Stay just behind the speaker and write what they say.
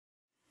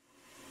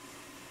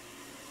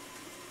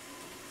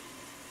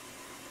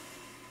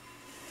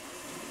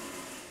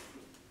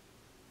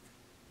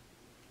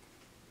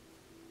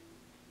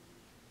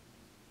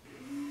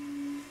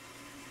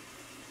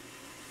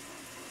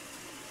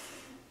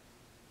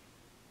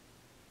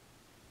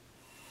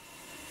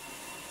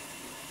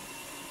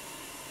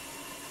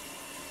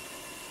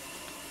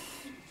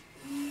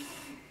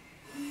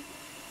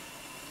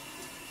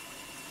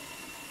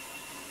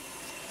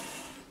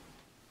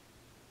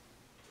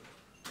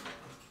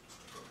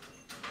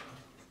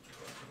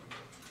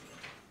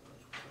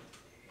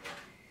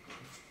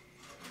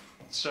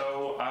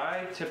So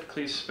I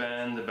typically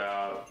spend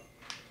about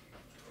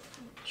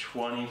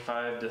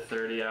 25 to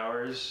 30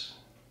 hours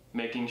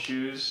making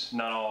shoes.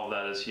 Not all of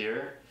that is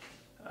here.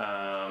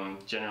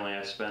 Generally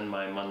I spend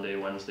my Monday,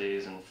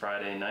 Wednesdays, and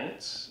Friday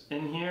nights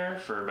in here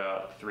for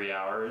about 3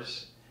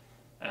 hours.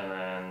 And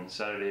then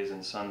Saturdays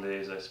and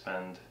Sundays I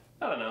spend,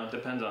 I don't know,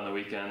 depends on the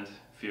weekend,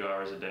 a few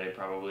hours a day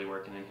probably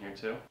working in here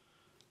too.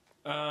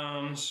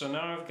 So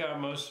now I've got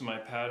most of my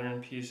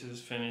pattern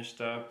pieces finished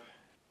up,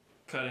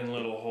 cutting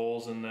little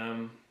holes in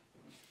them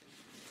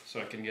so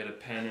I can get a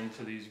pen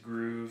into these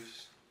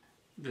grooves.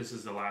 This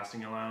is the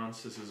lasting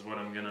allowance. This is what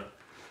I'm gonna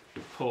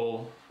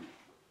pull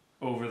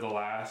over the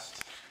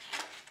last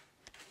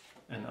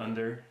and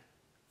under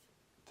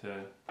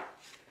to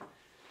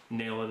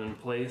nail it in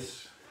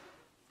place.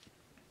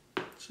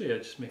 So yeah,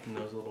 just making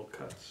those little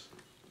cuts.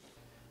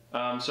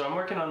 So I'm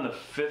working on the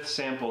 5th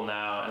sample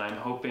now, and I'm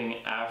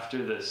hoping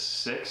after the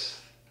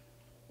 6th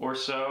or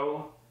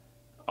so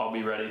I'll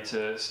be ready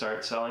to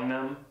start selling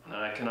them. And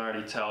I can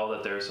already tell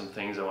that there are some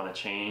things I want to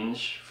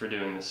change for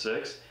doing the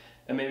 6th.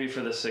 And maybe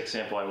for the 6th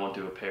sample I won't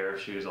do a pair of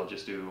shoes, I'll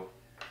just do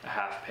a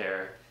half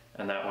pair,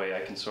 and that way I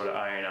can sort of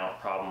iron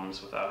out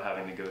problems without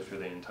having to go through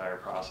the entire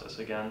process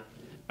again.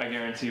 I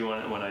guarantee you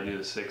when I do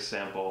the 6th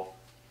sample,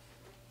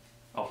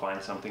 I'll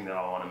find something that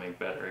I'll want to make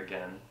better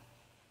again.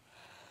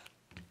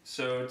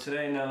 So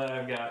today, now that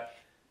I've got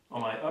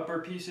all my upper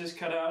pieces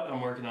cut out,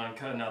 I'm working on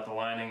cutting out the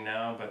lining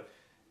now, but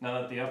now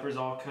that the upper's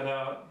all cut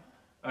out,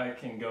 I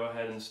can go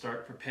ahead and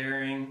start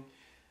preparing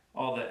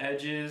all the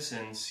edges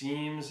and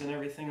seams and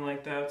everything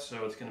like that.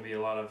 So it's going to be a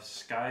lot of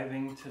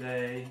skiving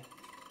today,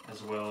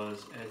 as well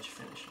as edge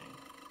finishing.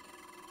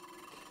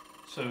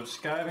 So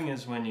skiving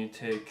is when you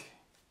take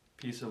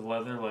a piece of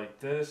leather like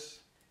this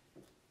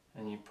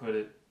and you put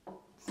it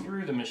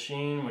through the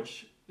machine,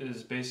 which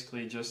is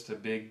basically just a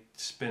big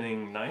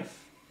spinning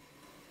knife.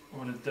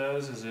 What it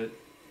does is it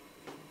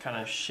kind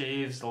of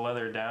shaves the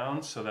leather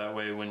down, so that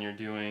way when you're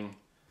doing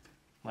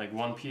like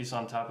one piece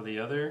on top of the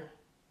other,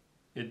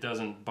 it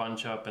doesn't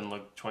bunch up and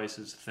look twice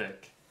as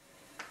thick.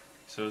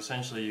 So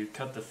essentially you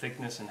cut the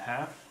thickness in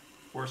half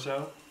or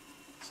so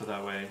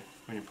that way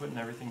when you're putting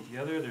everything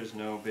together, there's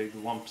no big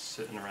lumps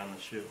sitting around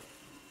the shoe.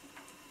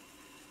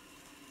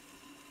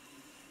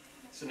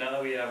 So now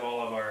that we have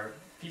all of our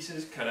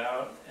pieces cut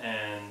out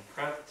and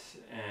prepped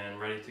and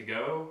ready to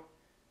go,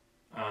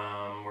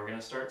 we're going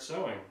to start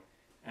sewing.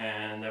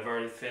 And I've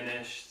already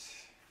finished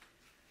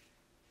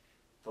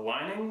the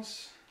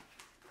linings,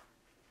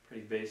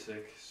 pretty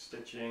basic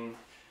stitching,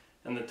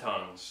 and the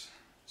tongues.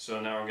 So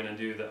now we're going to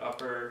do the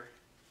upper,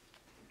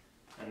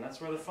 and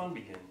that's where the fun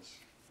begins.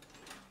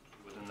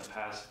 Within the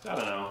past, I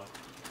don't know,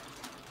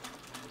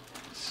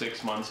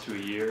 6 months to a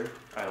year,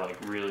 I like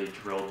really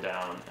drilled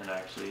down and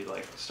actually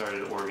like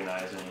started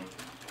organizing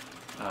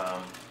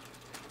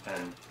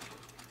and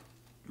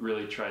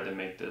really tried to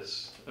make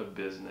this a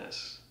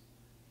business.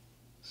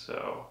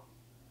 So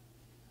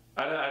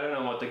I don't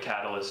know what the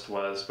catalyst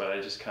was, but I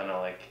just kind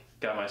of like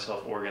got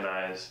myself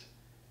organized,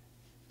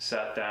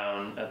 sat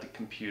down at the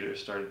computer,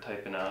 started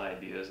typing out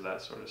ideas,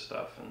 that sort of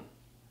stuff, and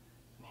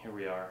here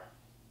we are,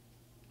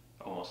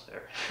 almost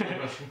there.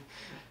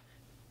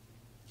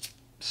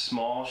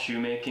 Small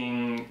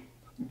shoemaking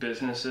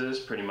businesses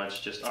pretty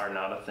much just are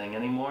not a thing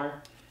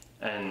anymore.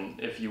 And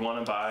if you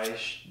want to buy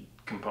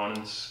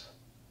components,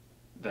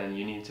 then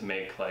you need to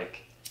make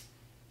like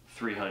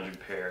 300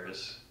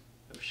 pairs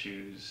of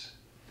shoes.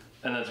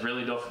 And that's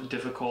really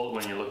difficult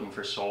when you're looking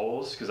for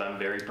soles, because I'm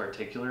very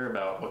particular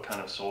about what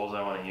kind of soles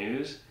I want to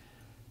use.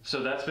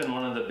 So that's been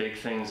one of the big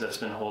things that's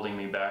been holding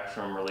me back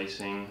from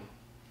releasing,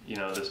 you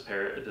know,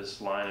 this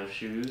line of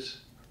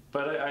shoes.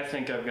 But I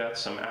think I've got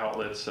some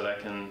outlets that I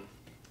can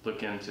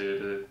look into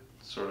to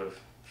sort of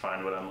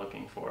find what I'm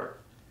looking for.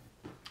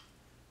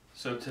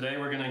 So today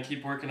we're going to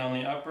keep working on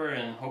the upper,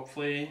 and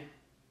hopefully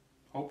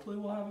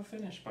we'll have a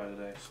finish by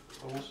today,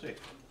 but we'll see.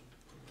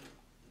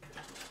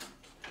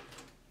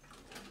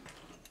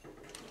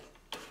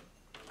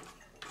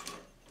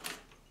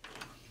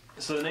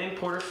 So the name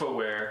Porter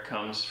Footwear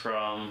comes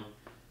from,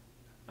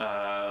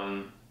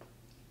 my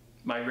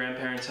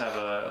grandparents have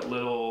a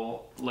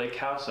little lake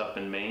house up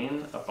in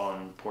Maine, up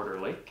on Porter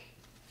Lake.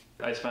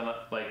 I spent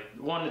like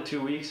 1 to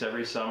 2 weeks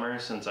every summer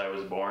since I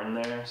was born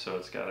there, so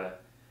it's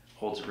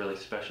holds a really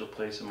special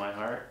place in my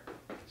heart.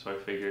 So I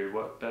figured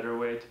what better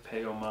way to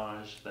pay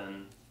homage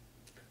than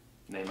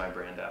name my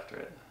brand after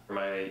it.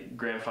 My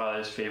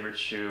grandfather's favorite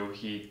shoe,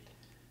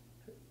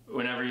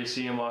 whenever you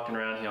see him walking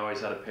around, he always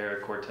had a pair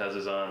of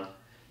Cortezes on.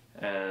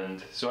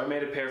 And so I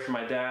made a pair for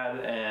my dad,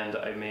 and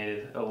I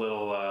made a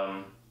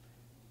little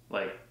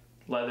like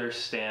leather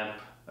stamp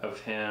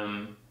of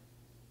him,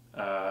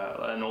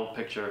 an old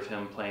picture of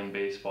him playing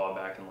baseball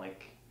back in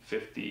like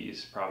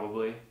 50s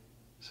probably.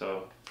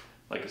 So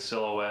like a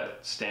silhouette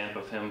stamp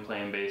of him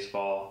playing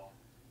baseball,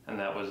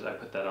 and I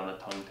put that on the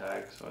tongue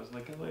tag, so I was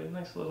like a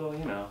nice little,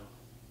 you know,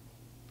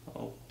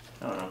 little,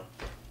 I don't know,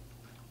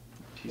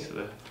 piece of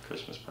the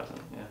Christmas present,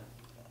 yeah.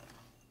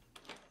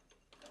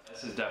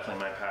 This is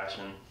definitely my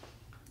passion.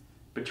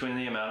 Between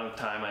the amount of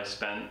time I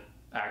spent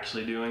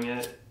actually doing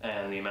it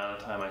and the amount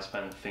of time I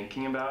spend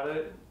thinking about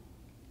it,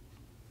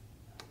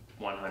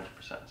 100%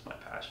 is my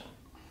passion.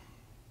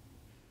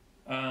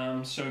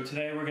 So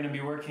today we're going to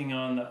be working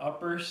on the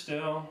upper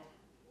still,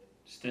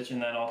 stitching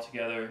that all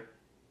together.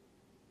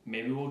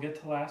 Maybe we'll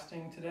get to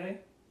lasting today,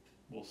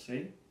 we'll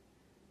see.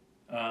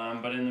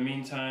 But in the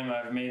meantime,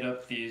 I've made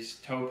up these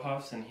toe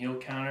puffs and heel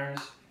counters,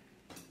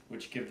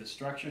 which give the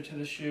structure to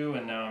the shoe,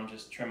 and now I'm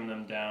just trimming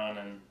them down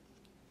and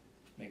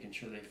making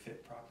sure they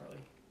fit properly.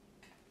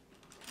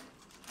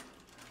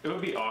 It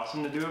would be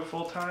awesome to do it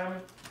full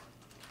time.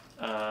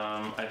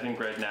 I think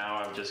right now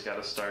I've just got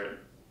to start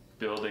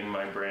building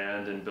my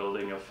brand and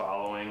building a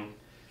following,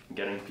 and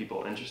getting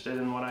people interested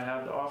in what I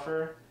have to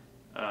offer.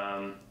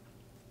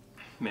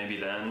 Maybe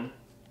then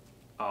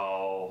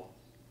I'll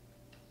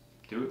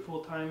do it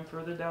full time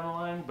further down the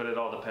line, but it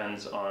all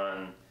depends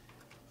on,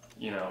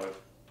 you know, if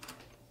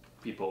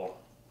people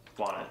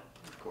want it,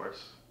 of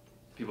course.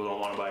 If people don't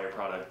want to buy your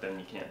product, then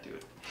you can't do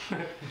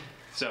it.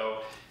 So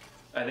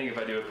I think if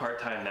I do it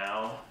part-time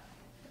now,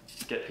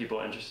 get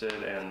people interested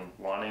and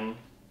wanting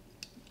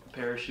a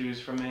pair of shoes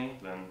from me,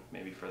 then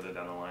maybe further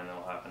down the line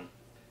that'll happen.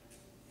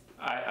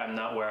 I'm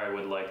not where I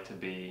would like to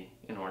be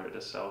in order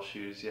to sell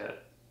shoes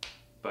yet,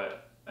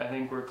 but I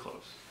think we're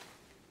close.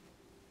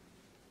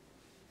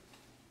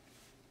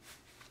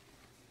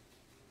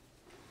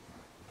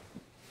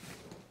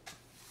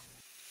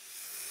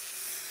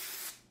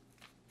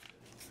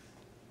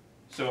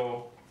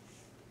 So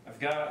I've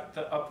got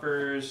the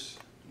uppers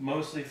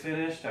mostly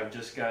finished. I've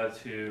just got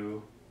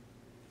to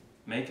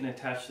make and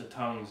attach the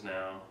tongues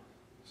now.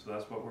 So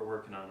that's what we're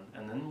working on.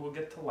 And then we'll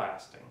get to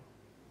lasting.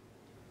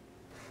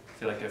 I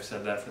feel like I've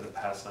said that for the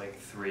past like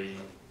 3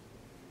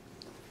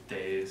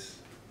 days.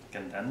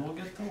 And then we'll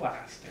get to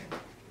lasting.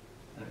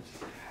 And it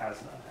just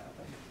has not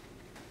happened.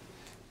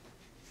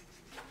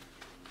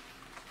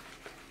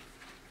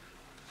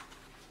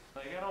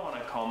 Like, I don't want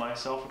to call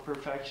myself a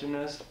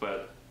perfectionist,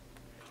 but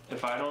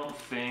if I don't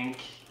think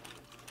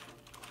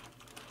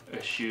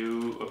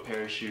a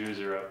pair of shoes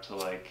are up to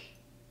like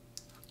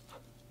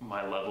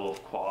my level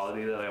of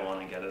quality that I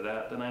want to get it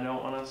at, then I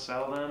don't want to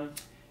sell them.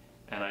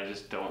 And I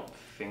just don't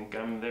think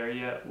I'm there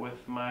yet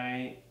with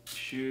my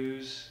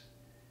shoes.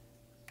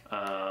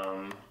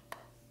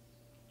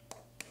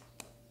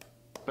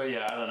 But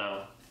yeah, I don't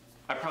know.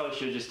 I probably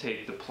should just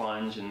take the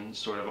plunge and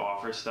sort of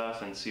offer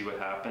stuff and see what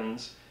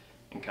happens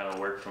and kind of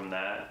work from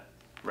that,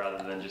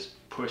 rather than just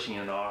pushing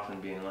it off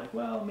and being like,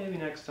 well, maybe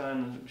next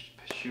time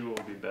the shoe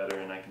will be better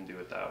and I can do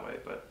it that way,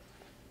 but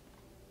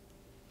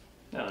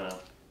I don't know.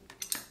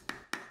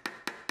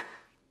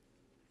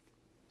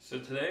 So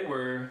today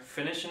we're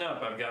finishing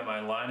up. I've got my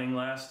lining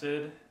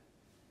lasted,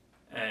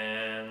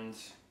 and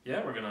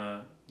yeah, we're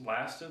gonna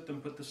last it,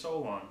 then put the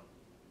sole on.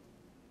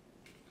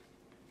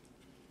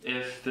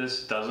 If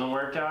this doesn't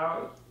work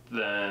out,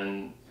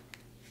 then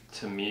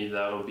to me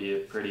that'll be a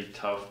pretty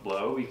tough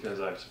blow, because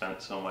I've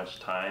spent so much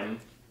time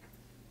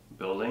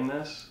building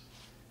this,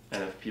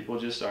 and if people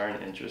just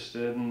aren't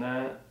interested in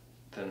that,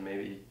 then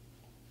maybe,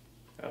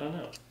 I don't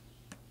know,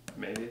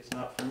 maybe it's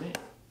not for me,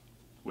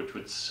 which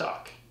would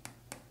suck.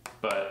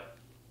 But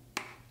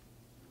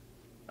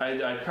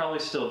I'd probably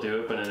still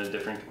do it, but in a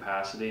different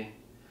capacity.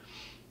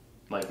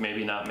 Like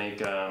maybe not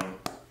make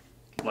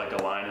like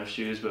a line of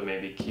shoes, but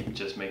maybe keep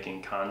just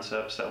making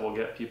concepts that will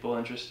get people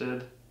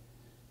interested.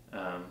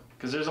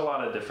 Because there's a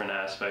lot of different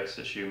aspects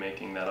to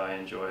shoemaking that I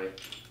enjoy.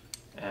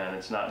 And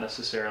it's not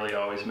necessarily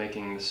always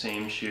making the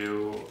same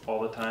shoe all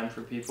the time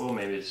for people.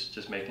 Maybe it's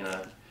just making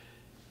a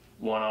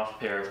one-off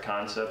pair of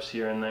concepts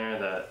here and there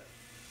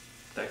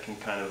that can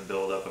kind of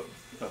build up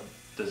a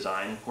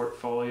design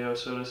portfolio,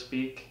 so to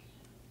speak.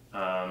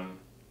 Because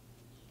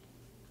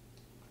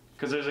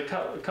there's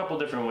a couple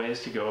different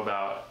ways to go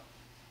about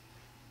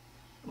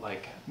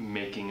like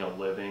making a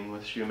living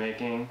with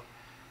shoemaking.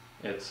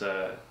 It's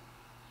I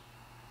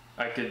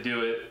could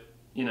do it,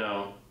 you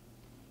know,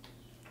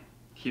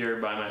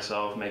 here by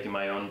myself, making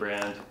my own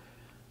brand,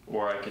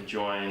 or I could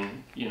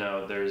join, you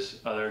know, there's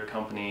other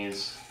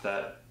companies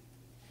that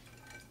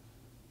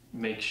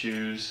make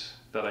shoes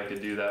that I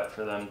could do that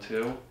for them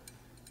too.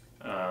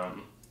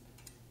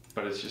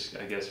 But it's just,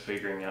 I guess,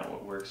 figuring out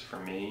what works for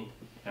me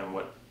and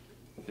what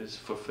is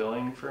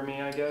fulfilling for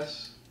me, I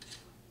guess.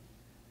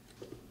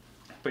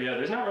 But yeah,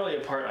 there's not really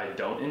a part I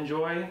don't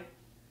enjoy.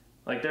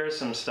 Like, there's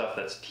some stuff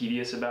that's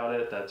tedious about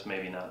it that's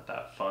maybe not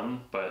that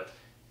fun, but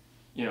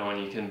you know, when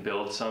you can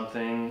build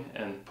something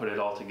and put it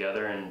all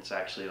together and it's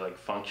actually like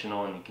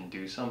functional and you can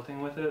do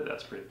something with it,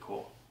 that's pretty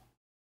cool.